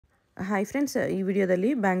Hi friends, ಈ ವಿಡಿಯೋದಲ್ಲಿ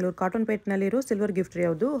Bangalore ಕಾಟನ್ಪೇಟ್ನಲ್ಲಿರೋ silver ಗಿಫ್ಟ್ರಿ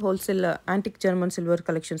ಯಾವುದು wholesale antique German silver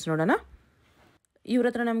collections ನೋಡೋಣ. ಇವ್ರ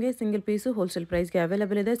ಹತ್ರ ನಮಗೆ ಸಿಂಗಲ್ ಪೀಸು ಹೋಲ್ಸೇಲ್ ಪ್ರೈಸ್ಗೆ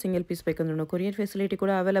ಅವೈಲೇಬಲ್ ಇದೆ. ಸಿಂಗಲ್ ಪೀಸ್ ಬೇಕಂದ್ರೂ ಕೊರಿಯರ್ ಫೆಸಿಲಿಟಿ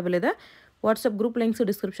ಕೂಡ ಅವೈಲೇಬಲ್ ಇದೆ. ವಾಟ್ಸಪ್ ಗ್ರೂಪ್ ಲಿಂಕ್ಸ್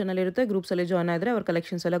ಡಿಸ್ಕ್ರಿಪ್ಷನಲ್ಲಿ ಇರುತ್ತೆ. ಗ್ರೂಪ್ಸಲ್ಲಿ ಜಾಯ್ನ್ ಆದರೆ ಅವ್ರ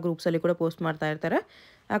ಕಲೆಕ್ಷನ್ಸ್ ಎಲ್ಲ ಗ್ರೂಪ್ಸಲ್ಲಿ ಕೂಡ ಪೋಸ್ಟ್ ಮಾಡ್ತಾ ಇರ್ತಾರೆ.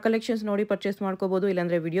 ಆ ಕಲೆಕ್ಷನ್ಸ್ ನೋಡಿ ಪರ್ಚೇಸ್ ಮಾಡ್ಕೋಬೋದು.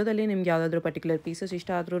 ಇಲ್ಲಾಂದರೆ ವಿಡಿಯೋದಲ್ಲಿ ನಿಮ್ಗೆ ಯಾವುದಾದ್ರೂ ಪರ್ಟಿಕ್ಯುಲರ್ ಪೀಸಸ್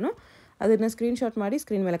ಇಷ್ಟ ಆದ್ರೂ ಅದನ್ನು ಸ್ಕ್ರೀನ್ಶಾಟ್ ಮಾಡಿ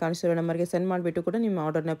ಸ್ಕ್ರೀನ್ ಮೇಲೆ ಕಾಣಿಸ್ತಿರೋ ನಂಬರ್ಗೆ ಸೆಂಡ್ ಮಾಡಿಬಿಟ್ಟು ಕೂಡ ನಿಮ್ಮ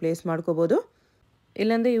ಆರ್ಡರ್ನ ಪ್ಲೇಸ್ ಮಾಡ್ಕೋಬೋದು.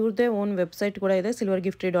 ಇಲ್ಲಾಂದರೆ ಇವ್ರದ್ದೇ ಓನ್ ವೆಬ್ಸೈಟ್ ಕೂಡ ಇದೆ,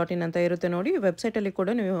 SILVERGIFTRY.in ಅಂತ ಇರುತ್ತೆ ನೋಡಿ. ವೆಬ್ಸೈಟಲ್ಲಿ ಕೂಡ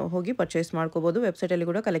ನೀವು ಹೋಗಿ ಪರ್ಚೇಸ್ ಮಾಡ್ಕೋಬೋದು. ವೆಬ್ಸೈಟಲ್ಲಿ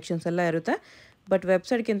ಕೂಡ ಕಲೆಕ್ಷನ್ಸ್ ಎಲ್ಲ ಇರುತ್ತೆ. ಬಟ್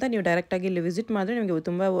ವೆಬ್ಸೈಟ್ಗಿಂತ ನೀವು ಡೈರೆಕ್ಟಾಗಿ ಇಲ್ಲಿ ವಿಸಿಟ್ ಮಾಡಿದ್ರೆ ನಿಮಗೆ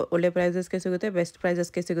ತುಂಬ ಒಳ್ಳೆ ಪ್ರೈಸಸ್ಗೆ ಸಿಗುತ್ತೆ, ಬೆಸ್ಟ್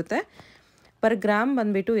ಪ್ರೈಸಸ್ಗೆ ಸಿಗುತ್ತೆ. ಪರ್ ಗ್ರಾಮ್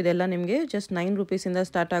ಬಂದುಬಿಟ್ಟು ಇದೆಲ್ಲ ನಿಮಗೆ ಜಸ್ಟ್ 9 ರೂಪೀಸಿಂದ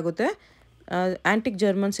ಸ್ಟಾರ್ಟ್ ಆಗುತ್ತೆ. ಆ್ಯಂಟಿಕ್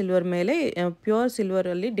ಜರ್ಮನ್ ಸಿಲ್ವರ್ ಮೇಲೆ ಪ್ಯೂರ್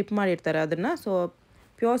ಸಿಲ್ವರಲ್ಲಿ ಡಿಪ್ ಮಾಡಿರ್ತಾರೆ ಅದನ್ನು. ಸೊ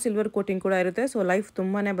ಪ್ಯೂರ್ ಸಿಲ್ವರ್ ಕೋಟಿಂಗ್ ಕೂಡ ಇರುತ್ತೆ. ಸೊ ಲೈಫ್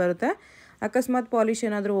ತುಂಬಾ ಬರುತ್ತೆ. ಅಕಸ್ಮಾತ್ ಪಾಲಿಶ್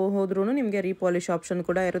ಏನಾದರೂ ಹೋದ್ರೂ ನಿಮಗೆ ರೀಪಾಲಿಶ್ ಆಪ್ಷನ್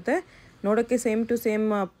ಕೂಡ ಇರುತ್ತೆ. ನೋಡೋಕ್ಕೆ same to same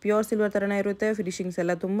pure silver ಥರನೇ ಇರುತ್ತೆ. ಫಿನಿಶಿಂಗ್ಸ್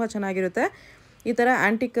ಎಲ್ಲ ತುಂಬ ಚೆನ್ನಾಗಿರುತ್ತೆ. ಈ ಥರ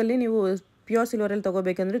ಆ್ಯಂಟಿಕಲ್ಲಿ ನೀವು ಪ್ಯೂರ್ ಸಿಲ್ವರಲ್ಲಿ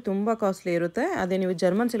ತೊಗೋಬೇಕಂದ್ರೆ ತುಂಬ ಕಾಸ್ಟ್ಲಿ ಇರುತ್ತೆ. ಅದೇ ನೀವು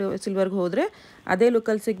ಜರ್ಮನ್ ಸಿಲ್ವರ್ಗೆ ಹೋದರೆ ಅದೇ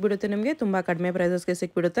ಲುಕ್ಕಲ್ಲಿ ಸಿಕ್ಬಿಡುತ್ತೆ, ನಿಮಗೆ ತುಂಬ ಕಡಿಮೆ ಪ್ರೈಸಸ್ಗೆ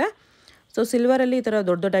ಸಿಕ್ಬಿಡುತ್ತೆ. ಸೊ ಸಿಲ್ವರಲ್ಲಿ ಈ ಥರ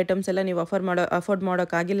ದೊಡ್ಡ ದೊಡ್ಡ ಐಟಮ್ಸ್ ಎಲ್ಲ ನೀವು ಅಫೋರ್ಡ್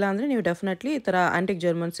ಮಾಡೋಕ್ಕಾಗಿಲ್ಲ ಅಂದರೆ ನೀವು ಡೆಫಿನೆಟ್ಲಿ ಈ ಥರ ಆ್ಯಂಟಿಕ್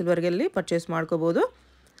ಜರ್ಮನ್ ಸಿಲ್ವರ್ಗೆಲ್ಲಿ ಪರ್ಚೇಸ್ ಮಾಡ್ಕೋಬೋದು.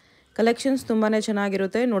 ಕಲೆಕ್ಷನ್ಸ್ ತುಂಬಾ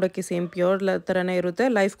ಚೆನ್ನಾಗಿರುತ್ತೆ. ನೋಡೋಕ್ಕೆ ಸೇಮ್ ಪ್ಯೂರ್ ಥರನೇ ಇರುತ್ತೆ.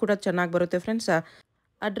 ಲೈಫ್ ಕೂಡ ಚೆನ್ನಾಗಿ ಬರುತ್ತೆ ಫ್ರೆಂಡ್ಸ್.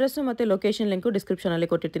 ಅಡ್ರೆಸ್ಸು ಮತ್ತು ಲೊಕೇಶನ್ ಲಿಂಕು ಡಿಸ್ಕ್ರಿಪ್ಷನಲ್ಲಿ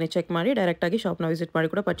ಕೊಟ್ಟಿರ್ತೀನಿ, ಚೆಕ್ ಮಾಡಿ ಡೈರೆಕ್ಟಾಗಿ ಶಾಪ್ನ ವಿಸಿಟ್ ಮಾಡಿ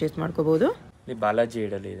ಕೂಡ ಪರ್ಚೇಸ್ ಮಾಡ್ಕೋಬೋದು. ಇಲ್ಲಿ ಬಾಲಾಜಿ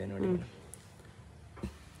ಇಡಲಿ ಇದೆ ನೋಡಿ.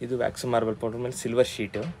 ಇದು ವ್ಯಾಕ್ಸ್ ಮಾರ್ಬಲ್ ಪೌಡರ್ ಮೇಲೆ ಸಿಲ್ವರ್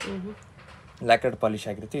ಶೀಟು, ಲ್ಯಾಕರ್ಡ್ ಪಾಲಿಶ್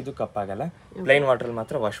ಆಗಿರುತ್ತೆ. ಇದು ಕಪ್ಪಾಗಲ್ಲ. ಪ್ಲೈನ್ ವಾಟರ್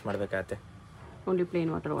ಮಾತ್ರ ವಾಶ್ ಮಾಡಬೇಕಾಗತ್ತೆ. ಓನ್ಲಿ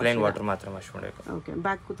ಪ್ಲೈನ್ ವಾಟರ್ ಮಾತ್ರ ವಾಶ್ ಮಾಡಬೇಕು. Okay,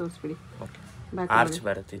 back ತೋರಿಸ್ಬಿಡಿ. ಓಕೆ, ಆರ್ಚ್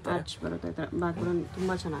ಬರುತ್ತೆ. ಆರ್ಚ್ ಬರುತ್ತೆ ಈ ಥರ. ಬ್ಯಾಕ್ ಕೂಡ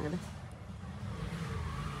ತುಂಬ ಚೆನ್ನಾಗಿದೆ.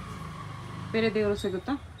 ಬೇರೆ ದೇವರು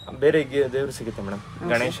ಸಿಗುತ್ತಾ? ಬೇರೆ ದೇವರು ಸಿಗುತ್ತೆ ಮೇಡಮ್.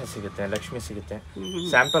 ಗಣೇಶ ಸಿಗುತ್ತೆ, ಲಕ್ಷ್ಮಿ ಸಿಗುತ್ತೆ.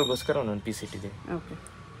 ಸ್ಯಾಂಪಲ್ಗೋಸ್ಕರ ಒಂದೊಂದು ಪೀಸ್ ಇಟ್ಟಿದೆ. ಓಕೆ,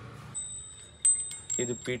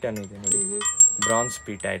 ಇದು ಪೀಠನೂ ಇದೆ ನೋಡಿ, ಬ್ರಾನ್ಸ್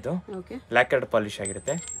ಪೀಠ. ಇದು ಓಕೆ, ಲ್ಯಾಕರ್ಡ್ ಪಾಲಿಶ್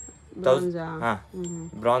ಆಗಿರುತ್ತೆ.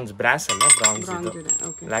 ಬ್ರಾನ್ಸ್, ಬ್ರಾಸ್ ಅಲ್ಲ, ಬ್ರಾನ್ಸ್. ಇದು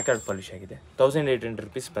ಲ್ಯಾಕರ್ಡ್ ಪಾಲಿಶ್ ಆಗಿದೆ. 1800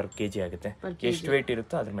 ರೂಪೀಸ್ ಪರ್ kg ಆಗುತ್ತೆ. ಎಷ್ಟು ವೇಟ್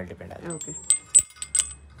ಇರುತ್ತೋ ಅದ್ರ ಮೇಲೆ ಡಿಪೆಂಡ್ ಆಗುತ್ತೆ. ಓಕೆ,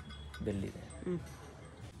 ಬೆಲ್ ಇದೆ.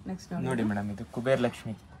 ನೆಕ್ಸ್ಟ್ ನೋಡಿ ಮೇಡಮ್, ಇದು ಕುಬೇರ್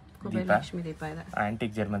ಲಕ್ಷ್ಮಿ ದೀಪ ಇದೆ.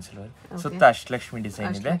 Antique German silver. ಸುತ್ತ ಅಷ್ಟಲಕ್ಷ್ಮಿ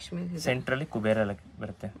ಡಿಸೈನ್ ಇದೆ. ಸೆಂಟ್ರಲ್ಲಿ ಕುಬೇರ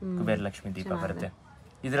ಬರುತ್ತೆ, ಕುಬೇರ ಲಕ್ಷ್ಮಿ ದೀಪ ಬರುತ್ತೆ.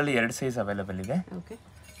 ಇದರಲ್ಲಿ 2 ಸೈಜ್ ಅವೈಲೇಬಲ್ ಇದೆ.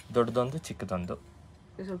 ದೊಡ್ಡದೊಂದು, ಚಿಕ್ಕದೊಂದು.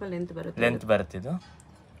 ಸ್ವಲ್ಪ ಲೆಂತ್ ಬರುತ್ತೆ.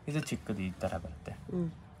 ಇದು ಚಿಕ್ಕದು ಈ ತರ ಬರುತ್ತೆ,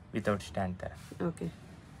 ವಿತೌಟ್ ಸ್ಟ್ಯಾಂಡ್ ತರ. ಓಕೆ,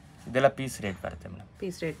 ಇದೆಲ್ಲ ಪೀಸ್ ರೇಟ್ ಬರುತ್ತೆ ಮೇಡಮ್.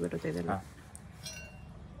 ಪೀಸ್ ರೇಟ್ ಬರುತ್ತೆ ಇದೆಲ್ಲ.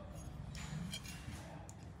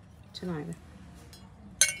 ಚೆನ್ನಾಗಿದೆ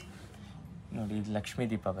ನೋಡಿ. ಇದು ಲಕ್ಷ್ಮೀ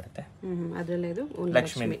ದೀಪ ಬರುತ್ತೆ. ಅದರಲ್ಲೇ ಇದು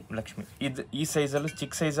ಲಕ್ಷ್ಮಿ. ಇದು ಈ ಸೈಜಲ್ಲೂ,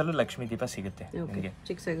 ಚಿಕ್ಕ ಸೈಜಲ್ಲೂ ಲಕ್ಷ್ಮಿ ದೀಪ ಸಿಗುತ್ತೆ ನಿಮಗೆ.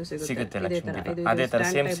 ಚಿಕ್ಕ ಸೈಜ್ ಸಿಗುತ್ತೆ ಲಕ್ಷ್ಮಿ ದೀಪ. ಅದೇ ತರ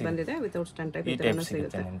ಸೇಮ್ ಬಂದಿದೆ, ವಿತೌಟ್ ಸ್ಟ್ಯಾಂಡ್ ಟೈಪ್ ಈ ಟೈಪ್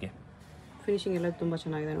ಸಿಗುತ್ತೆ ನಿಮಗೆ. ಫಿನಿಶಿಂಗ್ ಎಲ್ಲ ತುಂಬಾ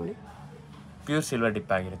ಚೆನ್ನಾಗಿದೆ ನೋಡಿ. ಪ್ಯೂರ್ ಸಿಲ್ವರ್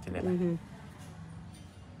ಡಿಪ್ ಆಗಿರುತ್ತೆ ಇದೆಲ್ಲ.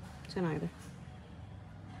 ಚೆನ್ನಾಗಿದೆ.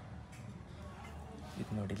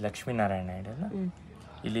 ಇದು ನೋಡಿ, ಲಕ್ಷ್ಮೀ ನಾರಾಯಣ ಇದೆಲ್ಲ.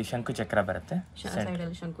 ಇಲ್ಲಿ ಶಂಕು ಚಕ್ರ ಬರುತ್ತೆ.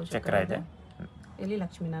 ಸೈಡಲ್ಲಿ ಶಂಕು ಚಕ್ರ ಇದೆ. ಇಲ್ಲಿ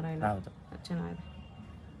ಲಕ್ಷ್ಮೀ ನಾರಾಯಣ. ಹೌದು, ಚೆನ್ನಾಗಿದೆ.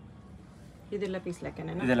 ಇದೆಲ್ಲ ಪೀಸ್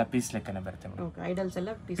ಲೆಕ್ಕನೇ? ಇದೆಲ್ಲ ಪೀಸ್ ಲೆಕ್ಕನೇ ಬರುತ್ತೆ. ಓಕೆ, ಐಡಲ್ಸ್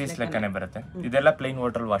ಎಲ್ಲ ಪೀಸ್ ಲೆಕ್ಕನೇ ಬರುತ್ತೆ. ಇದೆಲ್ಲ ಪ್ಲೈನ್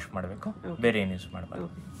ವಾಟರ್ ವಾಶ್ ಮಾಡಬೇಕು, ಬೇರೆ ಏನು ಯೂಸ್ ಮಾಡಬಾರ್ದು.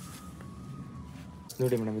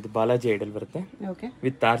 ನೋಡಿ ಮೇಡಮ್, ಇದು ಬಾಲಾಜಿ ಐಡಲ್ ಬರುತ್ತೆ. ಓಕೆ,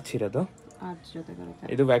 ವಿತ್ ಆರ್ಚ್ ಇರೋದು. ಆರ್ಚ್ ಜೊತೆ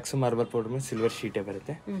ಬರುತ್ತೆ. ಇದು ವ್ಯಾಕ್ಸ್ ಮಾರ್ಬಲ್ ಪೌಡರ್ ಮೇಲೆ ಸಿಲ್ವರ್ ಶೀಟೇ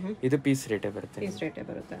ಬರುತ್ತೆ. ಇದು ಪೀಸ್ ರೇಟೇ ಬರುತ್ತೆ. ಪೀಸ್ ರೇಟೇ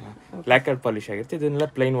ಬರುತ್ತೆ. ಲ್ಯಾಕರ್ಡ್ ಪಾಲಿಶ್ ಆಗಿರುತ್ತೆ. ಇದನ್ನೆಲ್ಲ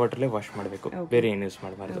ಪ್ಲೈನ್ ವಾಟರ್ಲೇ ವಾಶ್ ಮಾಡಬೇಕು, ಬೇರೆ ಏನು ಯೂಸ್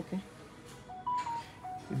ಮಾಡಬಾರ್ದು. ಓಕೆ,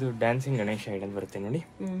 ಇದು ಡ್ಯಾನ್ಸಿಂಗ್ ಗಣೇಶ ಐಡಲ್ ಬರುತ್ತೆ ನೋಡಿ.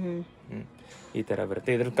 ಈ ತರ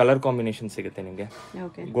ಬರುತ್ತೆ. ಇದ್ರ ಕಲರ್ ಕಾಂಬಿನೇಷನ್ ಸಿಗುತ್ತೆ ನಿಮಗೆ.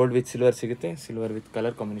 ಓಕೆ, ಗೋಲ್ಡ್ ವಿತ್ ಸಿಲ್ವರ್ ಸಿಗುತ್ತೆ, ಸಿಲ್ವರ್ ವಿತ್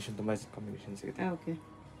ಕಲರ್ ಕಾಂಬಿನೇಷನ್, ತುಂಬಾ ಕಾಂಬಿನೇಷನ್ ಸಿಗುತ್ತೆ. ಓಕೆ,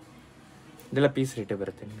 ಇದೆಲ್ಲ ಪೀಸ್ ರೇಟೇ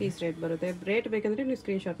ಬರುತ್ತೆ. ಪೀಸ್ ರೇಟ್ ಬರುತ್ತೆ. ರೇಟ್ ಬೇಕಂದ್ರೆ ನೀವು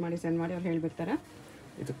ಸ್ಕ್ರೀನ್ಶಾಟ್ ಮಾಡಿ ಸೆಂಡ್ ಮಾಡಿ ಅವ್ರು ಹೇಳ್ಬಿಡ್ತಾರೆ.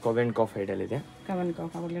 ಇದು ಕವೆನ್ ಕಾಫ್ ಐಡಲ್ ಇದೆ. ಕವನ್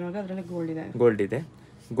ಕಾಫ್ ಆಗಲಿ ನೋಡಿ, ಅದರಲ್ಲಿ ಗೋಲ್ಡ್ ಇದೆ. ಗೋಲ್ಡ್ ಇದೆ,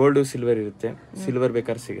 ಗೋಲ್ಡ್ ಸಿಲ್ವರ್ ಇರುತ್ತೆ. ಸಿಲ್ವರ್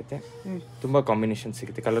ಬೇಕಾದ್ರೆ ಸಿಗುತ್ತೆ. ತುಂಬಾ ಕಾಂಬಿನೇಷನ್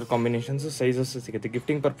ಸಿಗುತ್ತೆ, ಕಲರ್ ಕಾಂಬಿನೇಷನ್ಸ್, ಸೈಜಸ್ ಸಿಗುತ್ತೆ.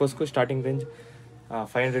 ಗಿಫ್ಟಿಂಗ್ ಪರ್ಪಸ್ಗೂ ಸ್ಟಾರ್ಟಿಂಗ್ ರೇಂಜ್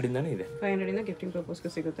 500 ಇಂದಾನೇ ಇದೆ. 500 ಇಂದ ಗಿಫ್ಟಿಂಗ್ ಪರ್ಪಸ್ಗೆ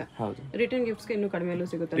ಸಿಗುತ್ತೆ. ಹೌದು, ರಿಟರ್ನ್ ಗಿಫ್ಟ್ಸ್ಗೆ ಇನ್ನೂ ಕಡಿಮೆಯಲ್ಲೂ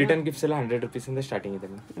ಸಿಗುತ್ತೆ. ರಿಟರ್ನ್ ಗಿಫ್ಟ್ಸ್ ಎಲ್ಲ 100 ರೂಪೀಸ್ ಇಂದ ಸ್ಟಾರ್ಟಿಂಗ್ ಇದೆ.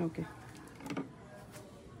 ಓಕೆ,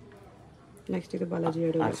 ನೆಕ್ಸ್ಟ್ ಇದು ಬಾಲಾಜಿ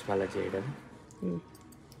ಐಡಲ್. ಬಾಲಾಜಿ ಐಡಲ್.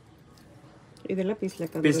 ಇದೆಲ್ಲ ಪೀಸ್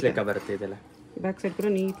ಲೆಕ್ಕ ಬರುತ್ತೆ. ಇದೆಲ್ಲ ಬ್ಯಾಕ್ ಸೈಡ್ ಕೂಡ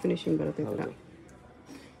ನೀಟ್ ಫಿನಿಶಿಂಗ್ ಬರುತ್ತೆ.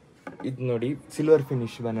 ಇದು ನೋಡಿ, ಸಿಲ್ವರ್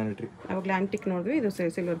ಫಿನಿಶ್ ಬನಾನಾ ಟ್ರೀ. ಅವಾಗಲೇ ಆಂಟಿಕ್ ನೋಡಿದ್ವಿ, ಇದು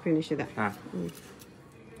ಸಿಲ್ವರ್ ಫಿನಿಶ್ ಇದೆ.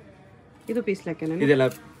 ಇದು ಪೀಸ್ ಲೆಕ್ಕನೇ? ಇದೆಲ್ಲ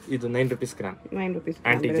ಇದು 9 rupees gram. 9 rupees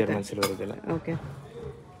antique German silver ಇದೆಲ್ಲ. ಓಕೆ,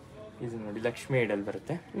 ಇದು ನೋಡಿ, ಲಕ್ಷ್ಮಿ ಐಡಲ್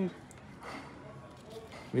ಬರುತ್ತೆ.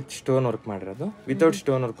 ವಿತ್ ಸ್ಟೋನ್ ವರ್ಕ್ ಮಾಡಿರೋದು. ವಿತೌಟ್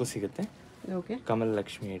ಸ್ಟೋನ್ ವರ್ಕು ಸಿಗುತ್ತೆ. Okay, Kamal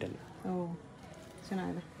Lakshmi idle.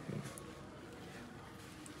 ಚೆನ್ನಾಗಿದೆ.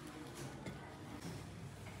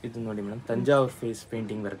 ಇದು ನೋಡಿ ಮೇಡಮ್, ತಂಜಾವೂರ್ ಫೇಸ್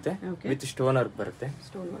ಪೇಂಟಿಂಗ್ ಬರುತ್ತೆ. ವಿತ್ ಸ್ಟೋನ್ ವರ್ಕ್ ಬರುತ್ತೆ.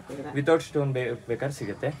 ವಿತೌಟ್ ಸ್ಟೋನ್ ಬೇಕಾದ್ರೆ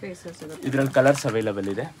ಸಿಗುತ್ತೆ. ಇದರಲ್ಲಿ ಕಲರ್ಸ್ ಅವೈಲೇಬಲ್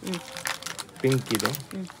ಇದೆ. ಪಿಂಕ್ ಇದೆ,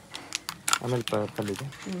 ಆಮೇಲೆ ಪರ್ಪಲ್ ಇದೆ,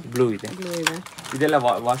 ಬ್ಲೂ ಇದೆ. ಬ್ಲೂ ಇದೆ. ಇದೆಲ್ಲ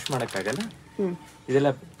ವಾಶ್ ಮಾಡೋಕ್ಕಾಗಲ್ಲ.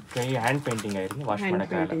 ಇದೆಲ್ಲ ಕೈ ಹ್ಯಾಂಡ್ ಪೇಂಟಿಂಗ್ ಆಗಿರುತ್ತೆ, ವಾಶ್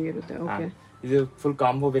ಮಾಡೋಕ್ಕಾಗಲ್ಲ. ಇರುತ್ತೆ. ಓಕೆ. ಇದು ಫುಲ್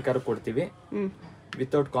ಕಾಂಬೋ ಬೇಕಾದ್ರೂ ಕೊಡ್ತೀವಿ,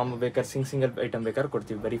 ವಿತೌಟ್ ಕಾಂಬೋ ಬೇಕಾದ್ರೆ ಸಿಂಗಲ್ ಐಟಮ್ ಬೇಕಾದ್ರೂ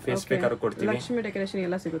ಕೊಡ್ತೀವಿ, ಬರೀ ಫೇಸ್ ಬೇಕಾದ್ರೂ ಕೊಡ್ತೀವಿ. ಲಕ್ಷ್ಮಿ ಡೆಕೋರೇಷನ್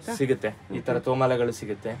ಎಲ್ಲ ಸಿಗುತ್ತೆ. ಈ ತರ ತೋಮಾಲಗಳು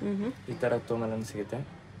ಸಿಗುತ್ತೆ, ಈ ತರ ತೋಮಾಲನು ಸಿಗುತ್ತೆ,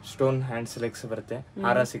 ಸ್ಟೋನ್ ಹ್ಯಾಂಡ್ ಸೆಲೆಕ್ಸ್ ಬರುತ್ತೆ,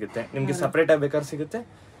 ಹಾರ ಸಿಗುತ್ತೆ. ನಿಮ್ಗೆ ಸಪರೇಟ್ ಆಗಿ ಬೇಕಾದ್ರೆ ಸಿಗುತ್ತೆ,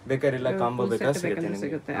 ಬೇಕಾರಿಲ್ಲ ಕಾಂಬೋ ಬೇಕಾದ್ರೆ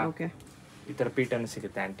ಸಿಗುತ್ತೆ. ಓಕೆ. ಈ ತರ ಪೀಠನು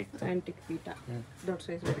ಸಿಗುತ್ತೆ, ಆಂಟಿಕ್ ಪೀಠ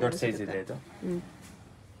ದೊಡ್ಡ ಸೈಜ್ ಇದೆ ಇದು.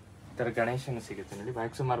 ಈ ತರ ಗಣೇಶನು ಸಿಗುತ್ತೆ ನೋಡಿ,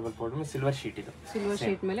 wax marble powder, silver sheet ಇದು. ಸಿಲ್ವರ್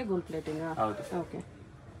ಶೀಟ್ ಮೇಲೆ ಗೋಲ್ಡ್ ಪ್ಲೇಟಿಂಗ್. ಹೌದು. ಓಕೆ.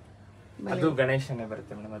 ಅದು ಗಣೇಶನೇ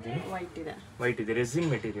ಬರುತ್ತೆ ಮೇಡಮ್. ಅದು ವೈಟ್ ಇದೆ, ರೆಸಿನ್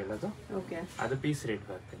ಮೆಟೀರಿಯಲ್ ಅದು. ಓಕೆ. ಅದು ಪೀಸ್ ರೇಟ್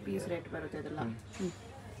ಬರುತ್ತೆ. ಇದೆಲ್ಲ.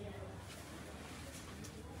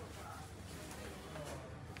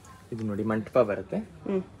 ಇದು ನೋಡಿ ಮಂಟಪ ಬರುತ್ತೆ.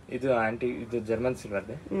 ಇದು ಇದು ಜರ್ಮನ್ ಸಿಲ್ವರ್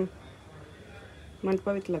ಇದೆ. ಮಂಟಪ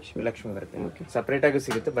ವಿತ್ ಲಕ್ಷ್ಮಿ ಬರುತ್ತೆ. ಸಪರೇಟ್ ಆಗಿ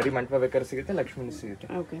ಸಿಗುತ್ತೆ, ಬರೀ ಮಂಟಪ ಬೇಕಾದ್ರೆ ಸಿಗುತ್ತೆ, ಲಕ್ಷ್ಮಿ ಸಿಗುತ್ತೆ.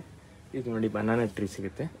 ಓಕೆ. ಇದು ನೋಡಿ ಬನಾನಾ ಟ್ರೀ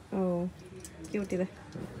ಸಿಗುತ್ತೆ. ಕ್ಯೂಟ್ ಇದೆ.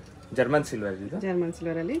 ಜರ್ಮನ್ ಸಿಲ್ವರ್ ಇದು. ಜರ್ಮನ್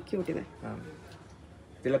ಸಿಲ್ವರ್ ಅಲ್ಲಿ ಕ್ಯೂಟ್ ಇದೆ.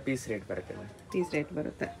 ಇದೆಲ್ಲ ಪೀಸ್ ರೇಟ್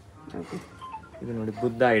ಬರುತ್ತೆ. ಓಕೆ. ಇದು ನೋಡಿ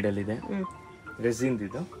ಬುದ್ಧ ಐಡಲ್ ಇದೆ, ರೆಸಿನ್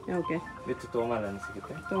ಇದು. ಓಕೆ. ವಿತ್ ತೋಮಾಲನು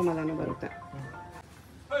ಸಿಗುತ್ತೆ. ತೋಮಾಲನು ಬರುತ್ತೆ,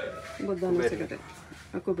 ಬುದ್ಧನೂ ಸಿಗುತ್ತೆ.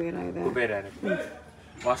 ಕುಬೇರ ಇದೆ.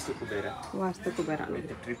 ವಾಸ್ತು ಕುಬೇರ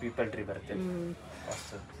ಟ್ರೀ ಪೀಪಲ್ ಟ್ರೀ ಬರುತ್ತೆ.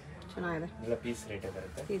 ಚೆನ್ನಾಗಿದೆ. ಎಲ್ಲ ಪೀಸ್ ರೇಟ್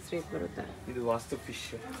ಬರುತ್ತೆ. ಇದು ವಾಸ್ತು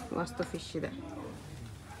ಫಿಶ್ ಇದೆ.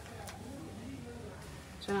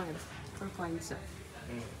 ಚೆನ್ನಾಗಿದೆ. ಕಾಯಿನ್ಸ್.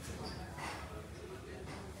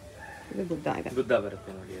 ಇದು ಬುದ್ಧ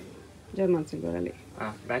ಬರುತ್ತೆ ನೋಡಿ. ಅದು ಜರ್ಮನ್ ಸಿಲ್ವರ್ ಅಲ್ಲಿ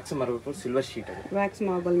ವ್ಯಾಕ್ಸ್ ಮಾರ್ಬಲ್ ಸಿಲ್ವರ್ ಶೀಟ್ ಅದು. ವ್ಯಾಕ್ಸ್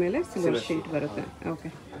ಮಾರ್ಬಲ್ ಮೇಲೆ ಸಿಲ್ವರ್ ಶೀಟ್ ಬರುತ್ತೆ. ಓಕೆ.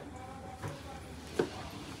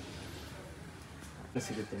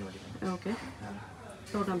 ಸಿಗುತ್ತೆ ನೋಡಿ. ಓಕೆ.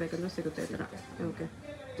 ಟೋಟಲ್ ಬೇಕಂದ್ರೆ ಸಿಗುತ್ತೆ ಈ ಥರ. ಓಕೆ.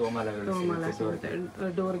 ತೋಮಾಲ ಸಿಗುತ್ತೆ,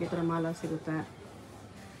 ಡೋರ್ಗೆ ಥರ ಮಾಲ ಸಿಗುತ್ತೆ.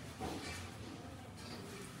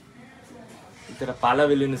 ಈ ತರ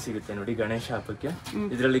ಪಾಲವೆಲ್ಲಿನೂ ಸಿಗುತ್ತೆ ನೋಡಿ ಗಣೇಶ ಹಬ್ಬಕ್ಕೆ.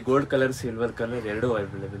 ಇದರಲ್ಲಿ ಗೋಲ್ಡ್ ಕಲರ್, ಸಿಲ್ವರ್ ಕಲರ್ ಎರಡೂ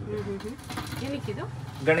ಅವೈಲೇಬಲ್ ಇದೆ. ಏನಿಕ್ಕಿದು?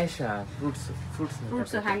 ಗಣೇಶ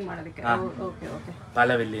ಫ್ರೂಟ್ಸ್ ಹ್ಯಾಂಗ್ ಮಾಡೋದಕ್ಕೆ. ಓಕೆ. ಓಕೆ.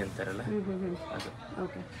 ಪಾಲವೆಲ್ಲಿ ಅಂತಾರಲ್ಲ ಅದು.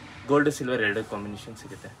 ಓಕೆ. ಗೋಲ್ಡ್ ಸಿಲ್ವರ್ ಎರಡು ಕಾಂಬಿನೇಷನ್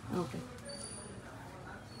ಸಿಗುತ್ತೆ. ಓಕೆ.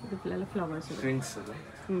 ಇದಕ್ಕೆಲ್ಲ ಫ್ಲವರ್ಸ್ ಇದೆ. ಸ್ಟ್ರಿಂಗ್ಸ್ ಇದೆ.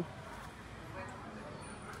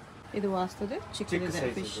 ಇದು ವಾಸ್ತುದೆ ಚಿಕ್ಕದಿದೆ.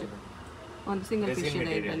 ಫಿಶ್ ಒಂದು ಸಿಂಗಲ್ ಫಿಶ್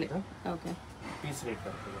ಇದೆ ಇದರಲ್ಲಿ. ಓಕೆ. ಪೀಸ್ ರೇಟ್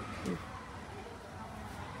ಬರ್ತದೆ.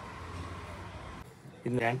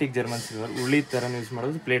 ಇದು ಆಂಟಿಕ್ ಜರ್ಮನ್ ಸಿಲ್ವರ್, ಉಳ್ಳಿ ತರ ಯೂಸ್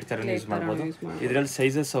ಮಾಡೋದು, ಪ್ಲೇಟ್ ತರ ಯೂಸ್ ಮಾಡಬಹುದು. ಇದರಲ್ಲಿ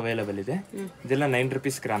ಸೈಜಸ್ ಅವೈಲೇಬಲ್ ಇದೆ. ಇದೆಲ್ಲ 9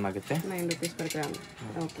 ರೂಪೀಸ್ ಗ್ರಾಮ್ ಆಗುತ್ತೆ. 9 rupees per gram.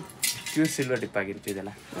 Okay. Pure silver drip ಆಗಿರುತ್ತೆ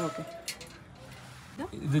ಇದೆಲ್ಲ. ಓಕೆ.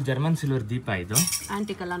 ಇದು ಜರ್ಮನ್ ಸಿಲ್ವರ್ ದೀಪ. ಇದು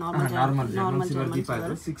ಆಂಟಿಕ್ ಅಲ್ಲ, ನಾರ್ಮಲ್ ಸಿಲ್ವರ್ ದೀಪ.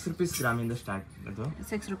 ಇದು 6 ರೂಪೀಸ್ ಗ್ರಾಮ್ ಇಂದ ಸ್ಟಾರ್ಟ್. ಅದು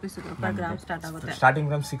 6 ರೂಪೀಸ್ ಪರ್ ಗ್ರಾಮ್ ಸ್ಟಾರ್ಟ್ ಆಗುತ್ತೆ. ಸ್ಟಾರ್ಟಿಂಗ್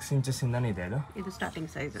ಫ್ರಮ್ 6 ಇಂಚಸ್ ಇಂದಾನೆ ಇದೆ ಅದು. ಇದು ಸ್ಟಾರ್ಟಿಂಗ್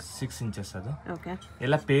ಸೈಜ್ 6 ಇಂಚಸ್. ಅದು ಓಕೆ.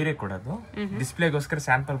 ಎಲ್ಲ ಪೇರೆ ಕೊಡೋದು, ಡಿಸ್ಪ್ಲೇಗೋಸ್ಕರ,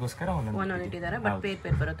 ಸ್ಯಾಂಪಲ್ಗೋಸ್ಕರ ಒಂದೊಂದು ಇಟ್ಟಿದ್ದಾರೆ. ಬಟ್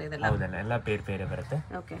ಪೇರ್ ಬರುತ್ತೆ ಇದೆಲ್ಲ. ಹೌದಲ್ಲ, ಎಲ್ಲ ಪೇರೆ ಬರುತ್ತೆ.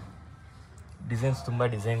 ಓಕೆ. ಡಿಸೈನ್ಸ್ ತುಂಬಾ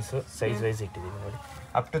ಡಿಸೈನ್ಸ್ ಸೈಜ್ ವೈಸ್ ಇಟ್ಟಿದ್ದೀವಿ ನೋಡಿ.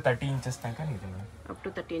 ಅಪ್ ಟು 30 ಇಂಚಸ್ ತನಕ ಇದೆ madam. Up to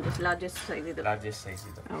 30 inches largest size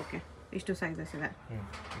ಇದು. ಓಕೆ. ಇಷ್ಟು ಸೈಜಸ್ ಇದೆ.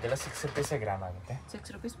 ಇದೆಲ್ಲ 6 ರೂಪೀಸ್ ಗ್ರಾಮ್ ಆಗುತ್ತೆ. 6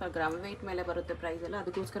 ರೂಪೀಸ್ ಪರ್ ಗ್ರಾಮ್. ವೆಯ್ಟ್ ಮೇಲೆ ಬರುತ್ತೆ ಪ್ರೈಸ್ ಎಲ್ಲ.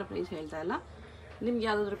 ಅದಕ್ಕೋಸ್ಕರ ಪ್ರೈಸ್ ಹೇಳ್ತಾ ಇಲ್ಲ. ನಿಮ್ಗೆ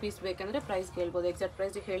ಯಾವುದಾದ್ರು ಪೀಸ್ ಬೇಕಂದರೆ ಪ್ರೈಸ್ ಕೇಳ್ಬೋದು. ಎಕ್ಸಾಕ್ಟ್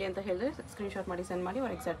ಪ್ರೈಸ್ ಹೇಳಿ ಅಂತ ಹೇಳಿದ್ರೆ ಸ್ಕ್ರೀನ್ಶಾಟ್ ಮಾಡಿ ಸೆಂಡ್ ಮಾಡಿ,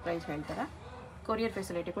 ಅವ್ರು ಎಕ್ಸಾಕ್ಟ್ ಪ್ರೈಸ್ ಹೇಳ್ತಾರೆ. ಕೊರಿಯರ್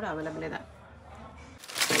ಫೆಸಿಲಿಟಿ ಕೂಡ ಅವೈಲೇಬಲ್ ಇದೆ.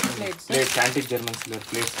 Plates antique German silver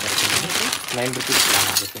plates ಬರುತ್ತೆ. 9 ರೂಪೀಸ್ ಗ್ರಾಮ್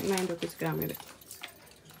ಆಗುತ್ತೆ. 9 ರೂಪೀಸ್ ಗ್ರಾಮ್ ಇದೆ.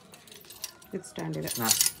 ವಿತ್ ಸ್ಟ್ಯಾಂಡ್ ಇದೆ.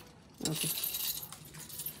 ಓಕೆ.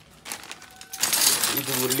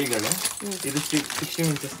 ಇದು ಉರುಳಿಗಳು. ಇದು 16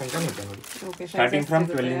 ಇಂಚಸ್ ತನಕ ಇದೆ ನೋಡಿ. ಸ್ಟಾರ್ಟಿಂಗ್ ಫ್ರಮ್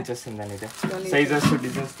 12 ಇಂಚಸ್ ಇಂದಾನೆ ಇದೆ. ಸೈಜಸ್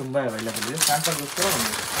ಡಿಸೈನ್ಸ್ ತುಂಬಾ ಅವೈಲೇಬಲ್ ಇದೆ. ಸ್ಯಾಂಪಲ್ಗೋಸ್ಕರ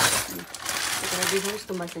ಒಂದಿದೆ. ಡಿಸೈನ್ಸ್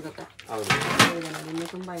ತುಂಬಾ ಸಿಗುತ್ತೆ. ಹೌದು, ಇದೆಲ್ಲ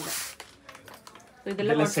ತುಂಬಾ ಇದೆ.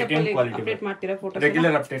 ಇದೆಲ್ಲ ಸೆಕೆಂಡ್ ಕ್ವಾಲಿಟಿ ಅಪ್ಡೇಟ್ ಮಾಡ್ತೀರಾ ಫೋಟೋಸ್?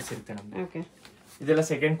 ರೆಗ್ಯುಲರ್ ಅಪ್ಡೇಟ್ಸ್ ಇರುತ್ತೆ ನಮಗೆ. ಓಕೆ. ಇದೆಲ್ಲ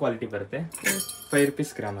ಸೆಕೆಂಡ್ ಕ್ವಾಲಿಟಿ ಬರುತ್ತೆ. 5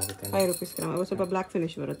 ರೂಪೀಸ್ ಗ್ರಾಮ್ ಆಗುತ್ತೆ. 5 ರೂಪೀಸ್ ಗ್ರಾಮ್. ಸ್ವಲ್ಪ ಬ್ಲಾಕ್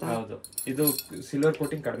ಫಿನಿಶ್ ಬರುತ್ತೆ. ಹೌದು. ಇದು ಸಿಲ್ವರ್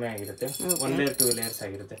ಕೋಟಿಂಗ್ ಕಡಿಮೆ ಆಗಿರುತ್ತೆ. 1 ಲೇಯರ್ 2 ಲೇಯರ್ಸ್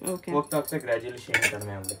ಆಗಿರುತ್ತೆ. ಹೋಗ್ತಾ ಹೋಗ್ತಾ ಗ್ರಾಜುಯಲಿ ಶೇಡ್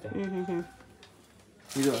ಕಡಿಮೆ ಆಗುತ್ತೆ.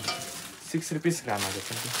 ಇದು 6 ರೂಪೀಸ್ ಗ್ರಾಮ್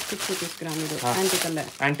ಆಗುತ್ತೆ. 6 ರೂಪೀಸ್ ಗ್ರಾಮ್. ಇದು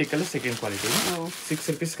ಆಂಟಿಕಲ್ ಸೆಕೆಂಡ್ ಕ್ವಾಲಿಟಿ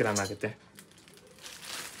 6 ರೂಪೀಸ್ ಗ್ರಾಮ್ ಆಗುತ್ತೆ.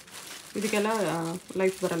 ಇದಕ್ಕೆಲ್ಲ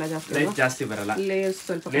ಲೈಫ್ ಬರಲ್ಲ, ಜಾಸ್ತಿ ಬರಲ್ಲ. ಲೇಯರ್ಸ್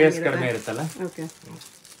ಸ್ವಲ್ಪ ಕಡಿಮೆ ಇರುತ್ತಲ್ಲ. ಓಕೆ.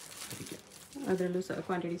 ಅದರಲ್ಲೂ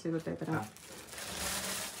ಕ್ವಾಂಟಿಟಿ ಸಿಗುತ್ತೆ ಈ ಥರ.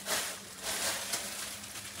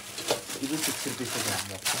 ಇದು 6 ರೂಪೀಸ್ ಗ್ರಾಮ್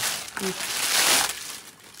ಬರುತ್ತೆ.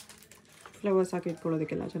 ಫ್ಲವರ್ಸ್ ಹಾಕಿ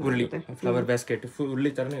ಇಟ್ಕೊಳ್ಳೋದಕ್ಕೆಲ್ಲ ಚೆನ್ನಾಗಿರುತ್ತೆ. ಫ್ಲವರ್ ಬ್ಯಾಸ್ಕೆಟ್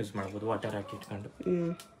ಉರುಳಿ ಥರನೇ ಯೂಸ್ ಮಾಡ್ಬೋದು, ವಾಟರ್ ಹಾಕಿ ಇಟ್ಕೊಂಡು.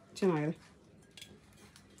 ಚೆನ್ನಾಗಿದೆ.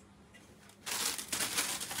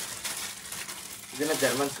 ಇದನ್ನ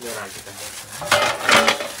ಜರ್ಮನ್ ಸಿಲ್ವರ್ ಆರ್ಟಿಕಲ್.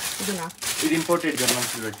 ಇದು imported German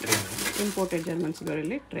silver tray. Imported German silver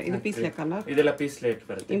ಇಲ್ಲಿ ಟ್ರೇ. ಇದು ಪೀಸ್ ಲೆಕ್ಕ ಅಲ್ಲ? ಇದೆಲ್ಲ ಪೀಸ್ ಲೆಕ್ಕ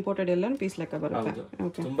ಬರುತ್ತೆ. ಇಂಪೋರ್ಟೆಡ್ ಎಲ್ಲ ಪೀಸ್ ಲೆಕ್ಕ ಬರುತ್ತೆ.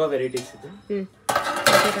 ಓಕೆ. ತುಂಬಾ ವೆರೈಟೀಸ್ ಇದೆ.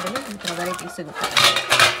 ವೆರೈಟೀಸ್ ಸಿಗುತ್ತೆ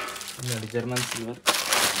ನೋಡಿ. ಜರ್ಮನ್ ಸಿಲ್ವರ್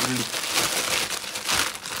ಉರುಳಿ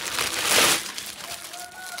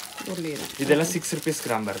ಉರ್ಲಿ ಇದೆ. ಇದೆಲ್ಲ 6 rupees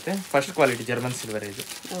ಗ್ರಾಮ್ ಬರುತ್ತೆ. ಫಸ್ಟ್ ಕ್ವಾಲಿಟಿ ಜರ್ಮನ್ ಸಿಲ್ವರ್ ಇದು.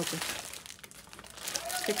 Okay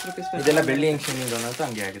 6 rupees. ಇದೆಲ್ಲ ಬೆಳ್ಳಿ ಹೆಂಗೆ ಶೈನಿಂಗ್ ಅಂತ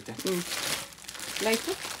ಹಂಗೆ ಆಗುತ್ತೆ.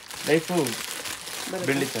 ಲೈಫು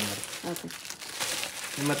ಬೆಳ್ಳಿ ತಂದ್ರೆ. ಓಕೆ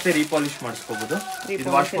ಮತ್ತೆ ರೀಪಾಲಿಶ್ ಮಾಡಿಸ್ಕೋಬಹುದು. ಇದು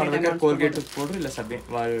ವಾಶ್ ಮಾಡಬೇಕಾದ್ರೆ ಕೋಲ್ಗೇಟ್ ಪೌಡರ್ ಇಲ್ಲ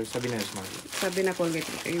ಸಬಿನ ಯೂಸ್ ಮಾಡಬಹುದು. ಸಬಿನ ಕೋಲ್ಗೇಟ್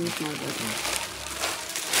ಯೂಸ್ ಮಾಡಬಹುದು.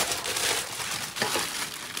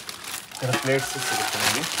 ಇದರ ಪ್ಲೇಟ್ಸ್ ಸಿಗುತ್ತೆ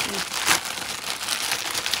ನಮಗೆ.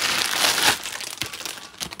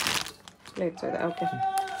 ಪ್ಲೇಟ್ಸ್ ಇದೆ. ಓಕೆ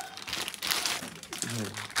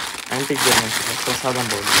ಆಂಟಿಕ್ ಜರ್ಮನ್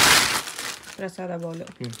ಪ್ರಸಾದ ಬೌಲ್.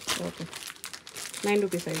 ಓಕೆ 9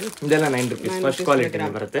 rupees ಇದು. ಇದೆಲ್ಲ 9 rupees ಫಸ್ಟ್ ಕ್ವಾಲಿಟಿ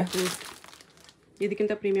ಬರುತ್ತೆ.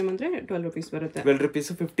 ಇದಕ್ಕಿಂತ ಪ್ರೀಮಿಯಂ ಅಂದ್ರೆ 12 rupees ಬರುತ್ತೆ. 12 rupees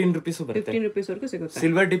 15 rupees ಬರುತ್ತೆ. 15 rupees ವರೆಗೂ ಸಿಗುತ್ತೆ.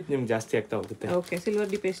 ಸಿಲ್ವರ್ ಡಿಪ್ ನಿಮ್ಗೆ ಜಾಸ್ತಿ ಆಗ್ತಾ ಹೋಗುತ್ತೆ. ಓಕೆ ಸಿಲ್ವರ್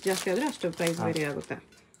ಡಿಪ್ ಎಷ್ಟು ಜಾಸ್ತಿ ಆದ್ರೆ ಅಷ್ಟು ಪ್ರೈಸ್ ವೇರಿ ಆಗುತ್ತೆ.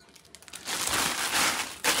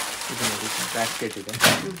 ಇದು ನೋಡಿ ಬ್ಯಾಸ್ಕೆಟ್ ಇದೆ.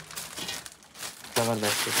 Cover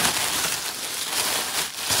basket.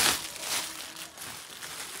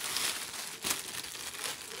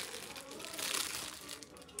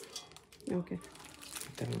 ಓಕೆ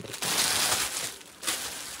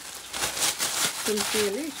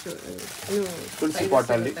ತುಳಸಿ ಪಾಟ್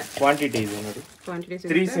ಅಲ್ಲಿ ಕ್ವಾಂಟಿಟಿ ಇದೆ ನೋಡಿ.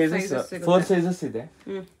 3 ಸೈಜಸ್ 4 ಸೈಜಸ್ ಇದೆ.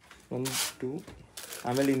 1 2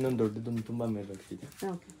 ಆಮೇಲೆ ಇನ್ನೊಂದು ದೊಡ್ಡದೊಂದು ತುಂಬಾ ಮೇಲೆ ಇದೆ.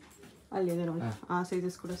 ಓಕೆ ಅಲ್ಲಿ ಇದೆ ನೋಡಿ. ಆ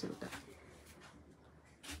ಸೈಜಸ್ ಕೂಡ ಸಿಗುತ್ತೆ.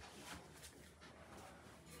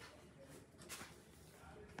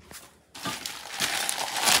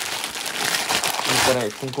 ಈ ತರ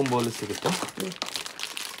ಕುಂಕುಮ ಬೌಲ್ ಸಿಗುತ್ತೆ.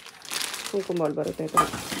 ಕುಂಕುಮ ಬೌಲ್ ಬರುತ್ತೆ. ಈ ತರ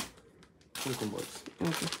ಕುಂಕುಮ ಬೌಲ್ಸ್.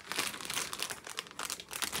 ಓಕೆ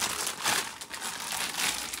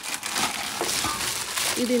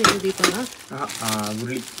ಇದೇನು ದೀಪನ?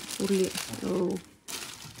 ಉರ್ಲಿ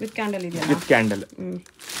ವಿತ್ ಕ್ಯಾಂಡಲ್ ಇದೆಯಲ್ಲ? With candle.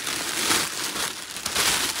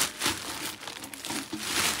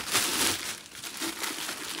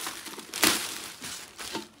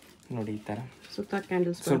 ನೋಡಿ ಈ ತರ ಸುತ್ತ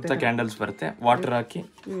ಕ್ಯಾಂಡಲ್ಸ್ ಬರುತ್ತೆ. ವಾಟರ್ ಹಾಕಿ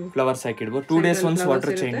ಫ್ಲವರ್ಸ್ ಹಾಕಿ ಇಡ್ಬೋದು. 2 days once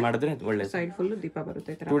ವಾಟರ್ ಚೇಂಜ್ ಮಾಡಿದ್ರೆ ಒಳ್ಳೇದು. ಸೈಡ್ ಫುಲ್ ದೀಪ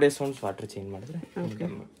ಬರುತ್ತೆ. 2 days once ವಾಟರ್ ಚೇಂಜ್ ಮಾಡಿದ್ರೆ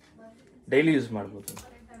ಡೈಲಿ ಯೂಸ್ ಮಾಡ್ಬೋದು.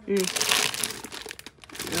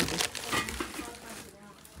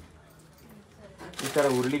 ಈ ತರ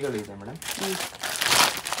ಉರುಳಿಗಳು ಇದೆ ಮೇಡಮ್.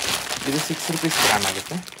 ಇದು 6 rupees ಗ್ರಾಮ್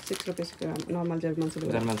ಆಗುತ್ತೆ. 6 rupees gram normal German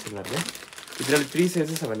silver. ಇದರಲ್ಲಿ 3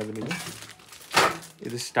 ಸೈಜಸ್ ಅವೈಲೇಬಲ್ ಇದೆ.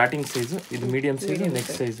 ಇದು ಸ್ಟಾರ್ಟಿಂಗ್ ಸೈಜ್, ಇದು ಮೀಡಿಯಂ ಸೈಜ್,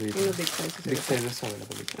 ನೆಕ್ಸ್ಟ್ ಸೈಜ್ ಇದೆ. ಬಿಗ್ ಸೈಜಸ್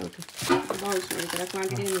ಅವೈಲೇಬಲ್ ಇದೆ. ಓಕೆ ಬೌಲ್ಸ್ ಈ ತರ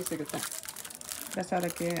ಕ್ವಾಂಟಿಟಿ ಸಿಗುತ್ತೆ.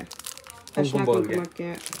 ಪ್ರಸಾದಕ್ಕೆ ಕುಂಕುಮಕ್ಕೆ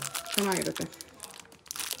ಚೆನ್ನಾಗಿರುತ್ತೆ.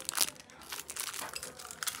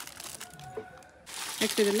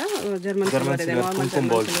 ನೆಕ್ಸ್ಟ್ ಇದೆಲ್ಲ ಜರ್ಮನ್ ಸಿಲ್ವರ್ ಇದೆ.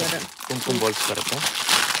 ಕುಂಕುಮ ಬೌಲ್ಸ್ ಬರುತ್ತೆ.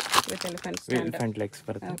 ವಿತ್ ಎಲಿಫೆಂಟ್ ಲೆಗ್ಸ್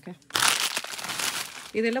ಬರುತ್ತೆ. ಓಕೆ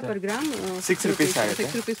ಇದೆಲ್ಲ ಪರ್ ಗ್ರಾಮ್ 6 rupees ಆಗುತ್ತೆ.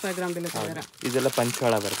 6 rupees per gram ಬೀಳುತ್ತೆ. ಇದೆಲ್ಲ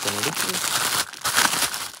ಪಂಚವಾಳ ಬರುತ್ತೆ ನೋಡಿ.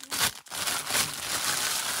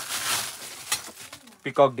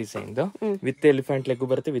 Peacock design with elephant leg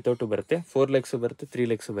ಬರುತ್ತೆ, ವಿತೌಟ್ ಬರುತ್ತೆ. 4 legs ಬರುತ್ತೆ, 3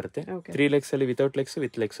 legs ಬರುತ್ತೆ. 3 legs ಅಲ್ಲಿ ವಿತೌಟ್ ಲೆಗ್ಸ್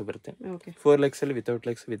ವಿತ್ ಲೆಗ್ಸ್ ಬರುತ್ತೆ. 4 legs ಅಲ್ಲಿ ವಿತೌಟ್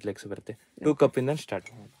ಲೆಗ್ಸ್ ವಿತ್ ಲೆಗ್ಸ್ ಬರುತ್ತೆ. 2 cup ಇಂದ ಸ್ಟಾರ್ಟ್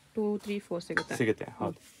 2 3 4 ಸಿಗುತ್ತೆ.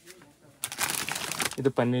 ಹೌದು. ಇದು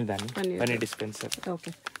ಪನ್ನೀರ್ ದಾನಿ, ಪನ್ನೀರ್ ಡಿಸ್ಪೆನ್ಸರ್.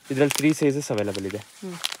 ಓಕೆ ಇದರಲ್ಲಿ 3 ಸೈಜಸ್ ಅವೈಲೇಬಲ್ ಇದೆ.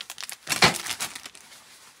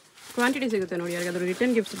 ಕ್ವಾಂಟಿಟಿ ಸಿಗುತ್ತೆ ನೋಡಿ. ಯಾರಿಗಾದ್ರೂ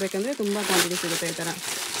ರಿಟರ್ನ್ ಗಿಫ್ಟ್ಸ್ ಬೇಕಂದ್ರೆ ತುಂಬಾ ಕ್ವಾಂಟಿಟಿ ಸಿಗುತ್ತೆ. ಈ ತರ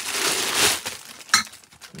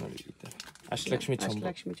ನೋಡಿ, ಈ ತರ ಅಷ್ಟಲಕ್ಷ್ಮಿ ಚಂಬು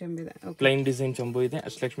ಇದೆ. ಪ್ಲೈನ್ ಡಿಸೈನ್ ಚಂಬು ಇದೆ,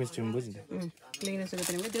 ಅಷ್ಟಲಕ್ಷ್ಮಿ ಚಂಬು ಇದೆ. ಪ್ಲೈನ್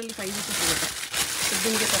ಸಿಗುತ್ತೆ ನಿಮಗೆ. ಇದರಲ್ಲಿ ಸೈಜಸ್ ಸಿಗುತ್ತೆ.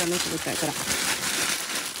 ಬಿಂಗೆ ಥರನೂ ಸಿಗುತ್ತೆ. ಈ ಥರ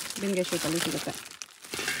ಬಿಂಗೆ ಶೇಪಲ್ಲಿ ಸಿಗುತ್ತೆ.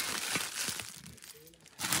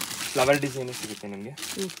 ಫ್ಲವರ್ ಡಿಸೈನು ಸಿಗುತ್ತೆ ನಿಮಗೆ.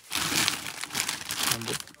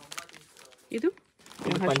 ಇದು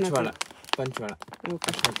ಪಂಚವಾಳ.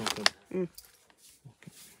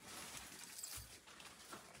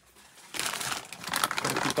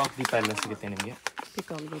 ಪಿಕಾಕ್ ದೀಪ ಎಲ್ಲ ಸಿಗುತ್ತೆ ನಿಮಗೆ.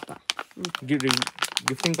 ಪಿಕಾಕ್ ದೀಪ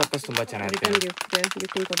ಗಿಫ್ಟಿಂಗ್ ಪರ್ಪಸ್ ತುಂಬಾ ಚೆನ್ನಾಗಿರುತ್ತೆ.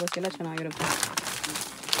 ಗಿಫ್ಟಿಂಗ್ ಪರ್ಪಸ್ ಎಲ್ಲ ಚೆನ್ನಾಗಿರುತ್ತೆ.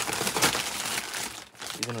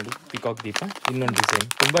 ಇದು ನೋಡಿ ಪಿಕಾಕ್ ದೀಪ. ಇನ್ನೊಂದು ಡಿಸೈನ್,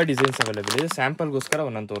 ತುಂಬಾ ಡಿಸೈನ್ಸ್ ಅವೈಲೇಬಲ್ ಇದೆ. ಸ್ಯಾಂಪಲ್ಗೋಸ್ಕರ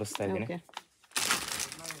ಒಂದೊಂದು ತೋರಿಸ್ತಾ ಇದ್ದೀನಿ.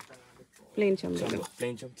 ಪ್ಲೇನ್ ಚಂಬು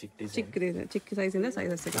ಚಿಕ್ಕ ಸೈಜ್ ಇಂದ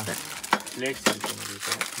ಸೈಜಸ್ ಸಿಗುತ್ತೆ. Plates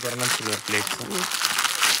German silver plates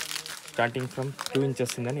starting from 2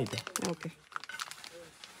 inches ಇಂದಾನೆ ಇದೆ. ಓಕೆ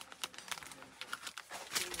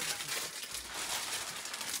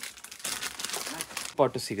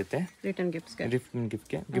ಪಾಟು ಸಿಗುತ್ತೆ. ರಿಟರ್ನ್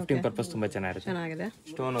ಗಿಫ್ಟ್ಸ್ಗೆ ಗಿಫ್ಟಿಂಗ್ ಪರ್ಪಸ್ ತುಂಬಾ ಚೆನ್ನಾಗಿದೆ.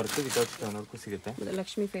 Stone work without stone work ಸಿಗುತ್ತೆ.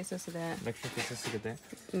 ಲಕ್ಷ್ಮಿ ಫೇಸಸ್ ಇದೆ. ಸಿಗುತ್ತೆ.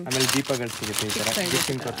 ಆಮೇಲೆ ದೀಪಗಳು ಸಿಗುತ್ತೆ. ಈ ತರ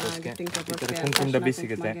ಗಿಫ್ಟಿಂಗ್ ಪರ್ಪಸ್ಗೆ ಈ ತರ ಕುಂಕುಮ ಡಬ್ಬಿ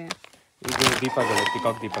ಸಿಗುತ್ತೆ. ಇದು ದೀಪಗಳು,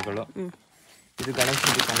 ಪಿಕಾಕ್ ದೀಪಗಳು. ಇದು ಗಣೇಶ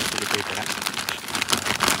ದೀಪ ಸಿಗುತ್ತೆ. ಈ ತರ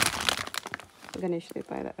ಗಣೇಶ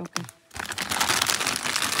ದೀಪ ಇದೆ. Okay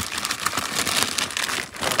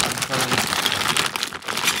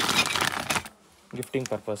gifting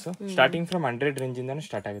purpose. Starting from 100 range ಇಂದಾನು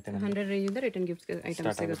start ಆಗುತ್ತೆ. 100 ರೇಂಜ್ ಇಂದ ರಿಟರ್ನ್ ಗಿಫ್ಟ್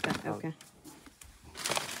ಐಟಮ್ಸ್ ಸಿಗುತ್ತೆ. ಓಕೆ,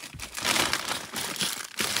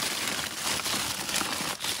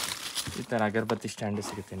 ಈ ತರ ಅಗರಬತ್ತಿ ಸ್ಟ್ಯಾಂಡ್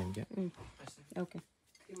ಸಿಗುತ್ತೆ ನಿಮಗೆ. ಓಕೆ,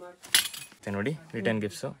 ನೋಡಿ ರಿಟರ್ನ್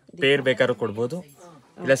ಗಿಫ್ಟ್ಸ್. ಪೇರ್ ಬೇಕಾದ್ರೂ ಕೊಡ್ಬೋದು,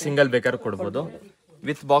 ಇಲ್ಲ ಸಿಂಗಲ್ ಬೇಕಾದ್ರೂ ಕೊಡ್ಬೋದು.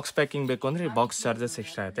 ವಿತ್ ಬಾಕ್ಸ್ ಪ್ಯಾಕಿಂಗ್ ಬೇಕು ಅಂದ್ರೆ ಬಾಕ್ಸ್ ಚಾರ್ಜಸ್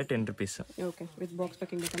ಎಕ್ಸ್ಟ್ರಾ ಆಗುತ್ತೆ 10 rupees. Okay, with box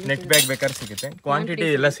packing ಬೇಕು. ನೆಟ್ ಬ್ಯಾಗ್ ಬೇಕಾದ್ರೆ ಸಿಗುತ್ತೆ. ಕ್ವಾಂಟಿಟಿ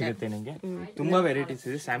ಎಲ್ಲ ಸಿಗುತ್ತೆ ನಿಮಗೆ. ತುಂಬಾ ವೆರೈಟೀಸ್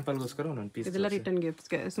ಇದೆ. ಸ್ಯಾಂಪಲ್ಗೋಸ್ಕರ ಒಂದೊಂದು ಪೀಸ್. ಇದೆಲ್ಲ ರಿಟರ್ನ್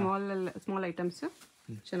ಗಿಫ್ಟ್ಸ್ಗೆ ಸ್ಮಾಲ್ ಐಟಮ್ಸ್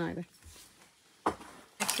ಚೆನ್ನಾಗಿದೆ.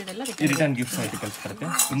 ಈ ರಿಟರ್ನ್ ಗಿಫ್ಟ್ಸ್ ಆರ್ಟಿಕಲ್ಸ್ ಬರುತ್ತೆ.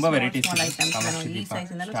 ತುಂಬಾ ವೆರೈಟೀಸ್ ಇದೆ.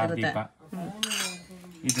 ಸ್ಟಾರ್ ದೀಪ,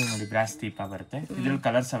 ಇದು ನೋಡಿ ಬ್ರಾಸ್ ದೀಪ ಬರುತ್ತೆ. ಇದ್ರಲ್ಲಿ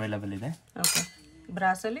ಕಲರ್ಸ್ ಅವೈಲೇಬಲ್ ಇದೆ. ಓಕೆ,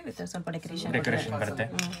 ಬ್ರಾಸ್ ಅಲ್ಲಿ ವಿತ್ ಸ್ವಲ್ಪ ಡೆಕೋರೇಷನ್ ಬರುತ್ತೆ.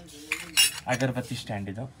 ಅಗರಬತ್ತಿ ಸ್ಟ್ಯಾಂಡ್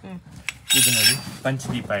ಇದು. ಇದು ನೋಡಿ ಪಂಚ್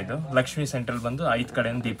ದೀಪ. ಇದು ಲಕ್ಷ್ಮಿ ಸೆಂಟ್ರಲ್ ಬಂದು 5 ಕಡೆ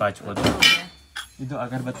ದೀಪ ಹಚ್ಬೋದು. ಇದು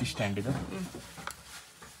ಅಗರಬತ್ತಿ ಸ್ಟ್ಯಾಂಡ್. ಇದು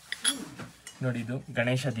ನೋಡಿ, ಇದು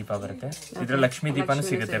ಗಣೇಶ ದೀಪ ಬರುತ್ತೆ. ಇದ್ರ ಲಕ್ಷ್ಮಿ ದೀಪನೂ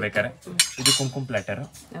ಸಿಗುತ್ತೆ ಬೇಕಾರೆ. ಇದು ಕುಂಕುಮ ಪ್ಲಾಟರ್.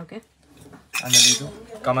 ಓಕೆ, ಆಮೇಲೆ ಇದು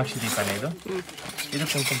ಕಾಮಾಕ್ಷಿ ದೀಪನೇ. ಇದು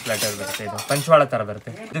ಕುಂಕುಮ ಪ್ಲಾಟರ್ ಬರುತ್ತೆ. ಇದು ಪಂಚವಾಳ ತರ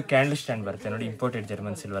ಬರುತ್ತೆ. ಇದು ಕ್ಯಾಂಡಲ್ ಸ್ಟ್ಯಾಂಡ್ ಬರುತ್ತೆ ನೋಡಿ, ಇಂಪೋರ್ಟೆಡ್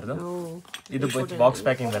ಜರ್ಮನ್ ಸಿಲ್ವರ್ದು. ಇದು ಬಾಕ್ಸ್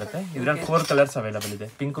ಪ್ಯಾಕಿಂಗ್ ಬರುತ್ತೆ. ಇದ್ರಲ್ಲಿ 4 ಕಲರ್ಸ್ ಅವೈಲೇಬಲ್ ಇದೆ,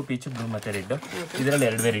 ಪಿಂಕ್, ಪೀಚ್, ಬ್ಲೂ ಮತ್ತೆ ರೆಡ್. ಇದರಲ್ಲಿ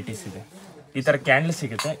 2 ವೆರೈಟೀಸ್ ಇದೆ. ಈ ತರ ಕ್ಯಾಂಡಲ್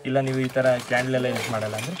ಸಿಗುತ್ತೆ. ಇಲ್ಲ ನೀವು ಈ ತರ ಕ್ಯಾಂಡಲ್ ಎಲ್ಲ ಯೂಸ್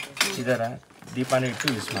ಮಾಡಲ್ಲ ಅಂದ್ರೆ ಇದರ ದೀಪಾನು ಇಟ್ಟು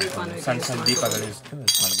ಯೂಸ್ ಮಾಡ್ಬೋದು. ಸಣ್ಣ ಸಣ್ಣ ದೀಪಗಳು ಇಟ್ಟು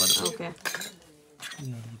ಯೂಸ್ ಮಾಡ್ಬೋದು.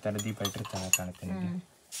 ಈ ತರ ದೀಪ ಇಟ್ಟರೆ ಚೆನ್ನಾಗಿ ಕಾಣುತ್ತೆ ನಿಮಗೆ.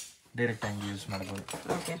 ಡೈರೆಕ್ಟ್ ಆಗಿ ಯೂಸ್ ಮಾಡ್ಬೋದು.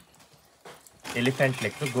 Elephant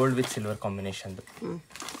ಲೆಕ್ gold with silver combination.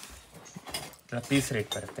 Piece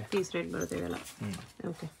rate ಬರುತ್ತೆ. ಇದೆಲ್ಲ.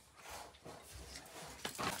 ಓಕೆ,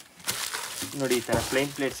 ನೋಡಿ ಈ ತರ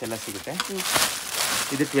ಪ್ಲೇನ್ ಪ್ಲೇಟ್ಸ್ ಎಲ್ಲ ಸಿಗುತ್ತೆ.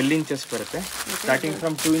 ಇದು 12 ಇಂಚಸ್ ಬರುತ್ತೆ. ಸ್ಟಾರ್ಟಿಂಗ್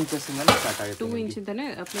ಫ್ರಮ್ 2 ಇಂಚಸ್ ಇಂದ ಸ್ಟಾರ್ಟ್ ಆಗುತ್ತೆ. 2 ಇಂಚ್ ಇಂದಾನೆ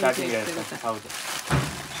ಸ್ಟಾರ್ಟಿಂಗ್ ಆಗುತ್ತೆ. ಹೌದು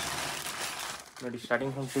ನೋಡಿ,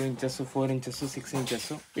 starting from 2 inches, 4 inches, 6 inches,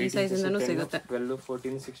 ಈ ಸೈಜ್ ಇಂದಾನು ಸಿಗುತ್ತೆ. 12,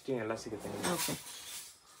 14, 16 ಎಲ್ಲ ಸಿಗುತ್ತೆ. ಓಕೆ,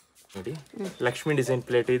 ನೋಡಿ ಲಕ್ಷ್ಮಿ ಡಿಸೈನ್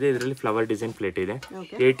ಪ್ಲೇಟ್ ಇದೆ. ಇದರಲ್ಲಿ ಫ್ಲವರ್ ಡಿಸೈನ್ ಪ್ಲೇಟ್ ಇದೆ.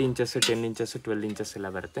 8 ಇಂಚಸ್, 10 ಇಂಚಸ್, 12 ಇಂಚಸ್ ಎಲ್ಲ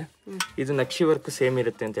ಬರುತ್ತೆ. ಇದು ನಕ್ಷಿ ವರ್ಕ್ ಸೇಮ್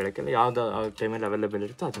ಇರುತ್ತೆ ಅಂತ ಹೇಳಕ್ಕೆ ಯಾವ್ದು ಟೈಮಲ್ಲಿ ಅವೈಲೇಬಲ್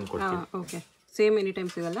ಇರುತ್ತೋ ಅದನ್ನ ಕೊಡ್ತೀವಿ. ಓಕೆ, ಸೇಮ್ ಎನಿ ಟೈಮ್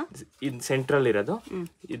ಸಿಗಲ್ಲ. ಇದು ಸೆಂಟ್ರಲ್ ಇರೋದು.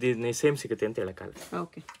 ಇದು ಸೇಮ್ ಸಿಗುತ್ತೆ ಅಂತ ಹೇಳಕ್ಕಾಗಲ್ಲ.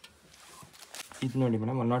 ಓಕೆ, ಇದು ನೋಡಿ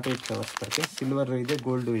ಮೇಡಮ್ 108 ಫ್ಲವರ್ಸ್ ಬರುತ್ತೆ. ಸಿಲ್ವರ್ ಇದೆ,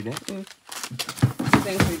 ಗೋಲ್ಡು ಇದೆ.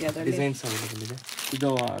 ಡಿಸೈನ್ಸ್ ಅವೈಲೇಬಲ್ ಇದೆ. ಇದು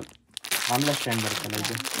ಆಮ್ಲಾ ಸ್ಟ್ಯಾಂಡ್ ಬರುತ್ತಲ್ಲ,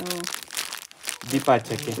 ಇದು ದೀಪ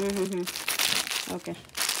ಹಚ್ಚಕ್ಕೆ. ಓಕೆ,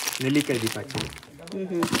 ನೆಲ್ಲಿಕಾಯಿ ದೀಪ ಹಚ್ಚಕ್ಕೆ.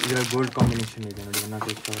 ಇದರ ಗೋಲ್ಡ್ ಕಾಂಬಿನೇಷನ್ ಇದೆ ನೋಡಿ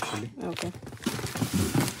 108 ಫ್ಲವರ್ಸ್ ಅಲ್ಲಿ. ಓಕೆ,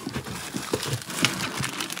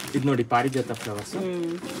 ಇದು ನೋಡಿ ಪಾರಿಜಾತ ಫ್ಲವರ್ಸ್.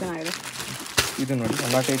 ಚೆನ್ನಾಗಿದೆ. ಇದು ನೋಡಿ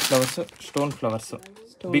 108 flowers, stone flowers,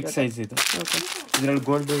 big size ಇದು. ಇದರಲ್ಲಿ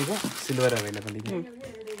ಗೋಲ್ಡ್ ಇದೆ, ಸಿಲ್ವರ್ ಅವೈಲೇಬಲ್ ಇದೆ.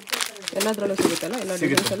 ಎಲ್ಲದರಲ್ಲೂ ಸಿಗುತ್ತಲ್ಲ, ಎಲ್ಲ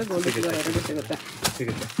ಡಿಸೈನ್ಸ್ ಎಲ್ಲ ಗೋಲ್ಡ್ ಸಿಲ್ವರ್ ಎರಡು ಸಿಗುತ್ತೆ.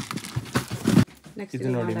 ಇದು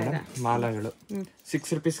ನೋಡಿ ಮೇಡಮ್ ಮಾಲಾಗಳು 6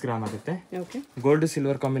 rupees ಗ್ರಾಮ್ ಆಗುತ್ತೆ. ಓಕೆ, ಗೋಲ್ಡ್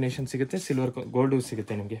ಸಿಲ್ವರ್ ಕಾಂಬಿನೇಷನ್ ಸಿಗುತ್ತೆ. ಸಿಲ್ವರ್ ಗೋಲ್ಡ್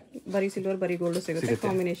ಸಿಗುತ್ತೆ ನಿಮಗೆ. ಬರೀ ಸಿಲ್ವರ್ ಬರೀ ಗೋಲ್ಡ್ ಸಿಗುತ್ತೆ,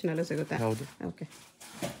 ಕಾಂಬಿನೇಷನ್ ಎಲ್ಲ ಸಿಗುತ್ತೆ. ಹೌದು. ಓಕೆ,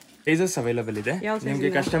 ಸೈಜಸ್ ಅವೈಲೇಬಲ್ ಇದೆ. ನಿಮಗೆ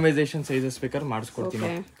ಕಸ್ಟಮೈಸೇಷನ್ ಸೈಜಸ್ ಬೇಕಾದ್ರೆ ಮಾಡಿಸ್ಕೊಡ್ತೀವಿ.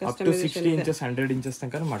 ಅಪ್ ಟು 60 ಇಂಚಸ್ 100 ಇಂಚಸ್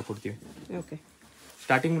ತನಕ ಮಾಡ್ಕೊಡ್ತೀವಿ. ಓಕೆ,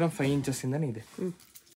 ಸ್ಟಾರ್ಟಿಂಗ್ ಫ್ರಮ್ 5 ಇಂಚಸ್ ಇಂದಾನೆ ಇದೆ.